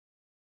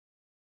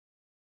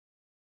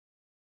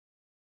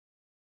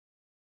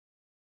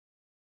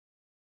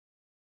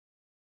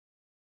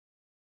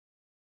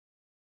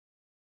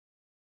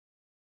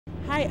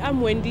Hi,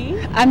 I'm Wendy.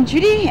 I'm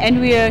Judy,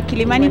 and we are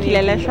Kilimani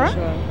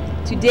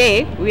Kilimani.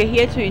 Today, we are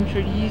here to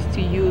introduce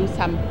to you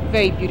some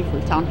very beautiful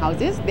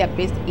townhouses. They are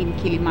based in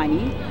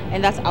Kilimani,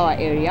 and that's our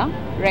area.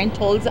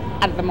 Rentals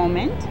at the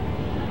moment,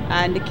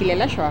 and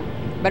Kileleshwa.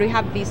 But we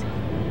have these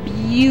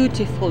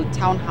beautiful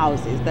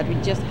townhouses that we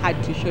just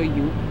had to show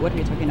you what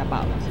we're talking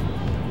about.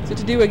 So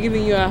today we're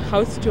giving you a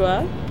house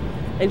tour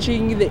and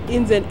showing you the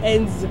ins and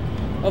ends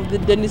of the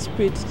Dennis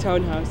Pritt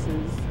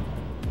townhouses.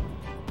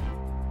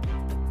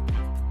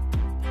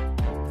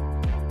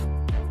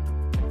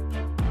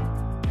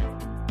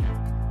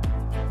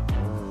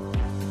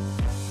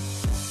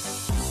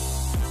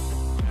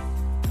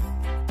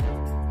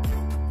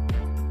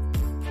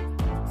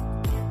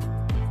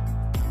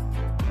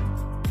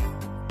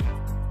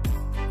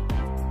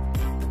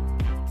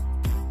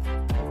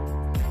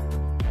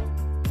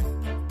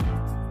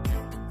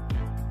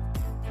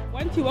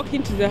 Once you walk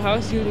into the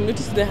house, you'll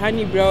notice the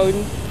honey brown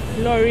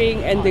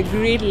flooring and the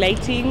great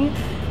lighting.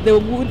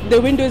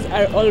 The windows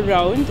are all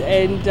round,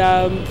 and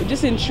it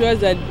just ensures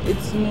that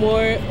it's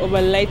more of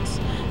a light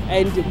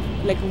and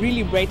like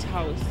really bright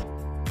house.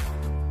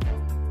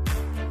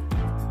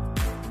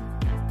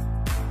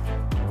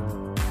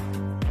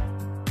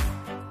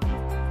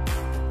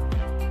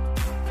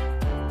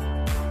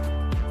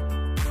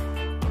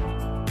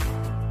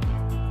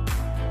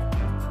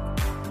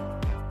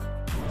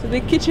 So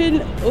the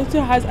kitchen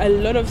also has a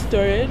lot of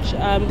storage.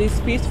 There's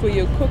space for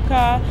your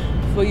cooker,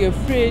 for your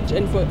fridge,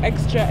 and for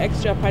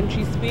extra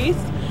pantry space.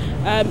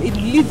 It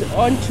leads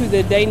on to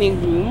the dining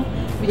room,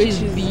 which is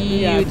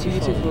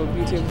beautiful. Yeah,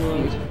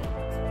 beautiful.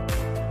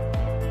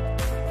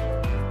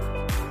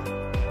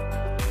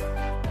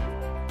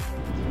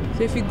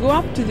 So if you go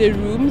up to the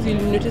rooms,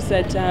 you'll notice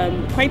that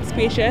quite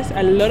spacious,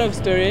 a lot of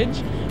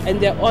storage, and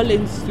they're all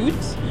in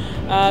suites.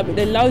 It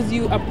allows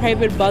you a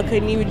private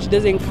balcony, which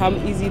doesn't come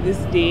easy these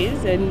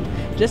days, and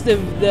just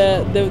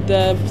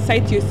the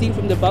sight you're seeing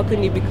from the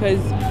balcony,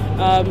 because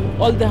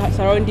all the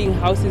surrounding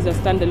houses are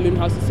standalone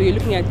houses, so you're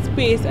looking at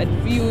space, at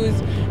views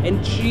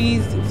and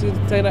trees. So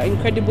it's an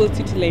incredible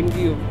city line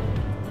view.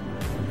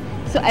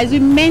 So as we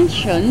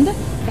mentioned,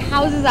 the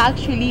houses are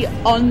actually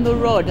on the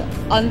road,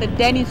 on the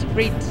Dennis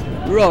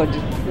Pritt road.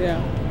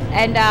 Yeah.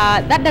 And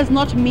that does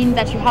not mean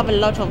that you have a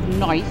lot of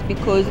noise,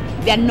 because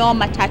there are no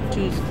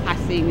matatus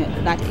passing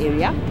that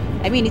area.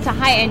 I mean, it's a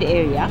high-end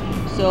area,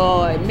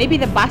 so maybe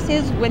the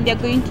buses when they're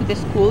going to the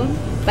schools,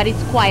 but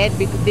it's quiet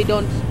because they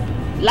don't.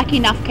 Lucky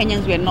enough,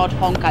 Kenyans, we're not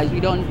honkers.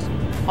 We don't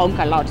honk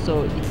a lot,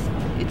 so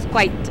it's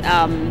quite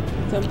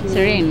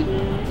serene.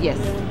 Yes.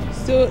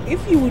 So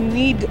if you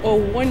need or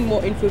want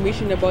more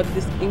information about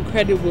this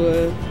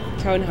incredible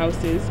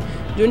townhouses,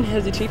 don't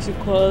hesitate to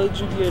call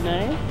Judy and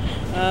I.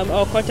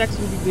 Our contacts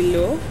will be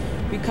below.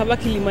 We cover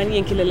Kilimani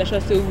and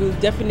Kileleshwa, so we'll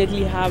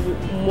definitely have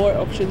more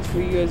options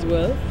for you as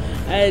well.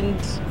 And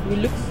we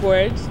look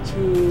forward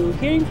to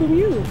hearing from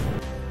you.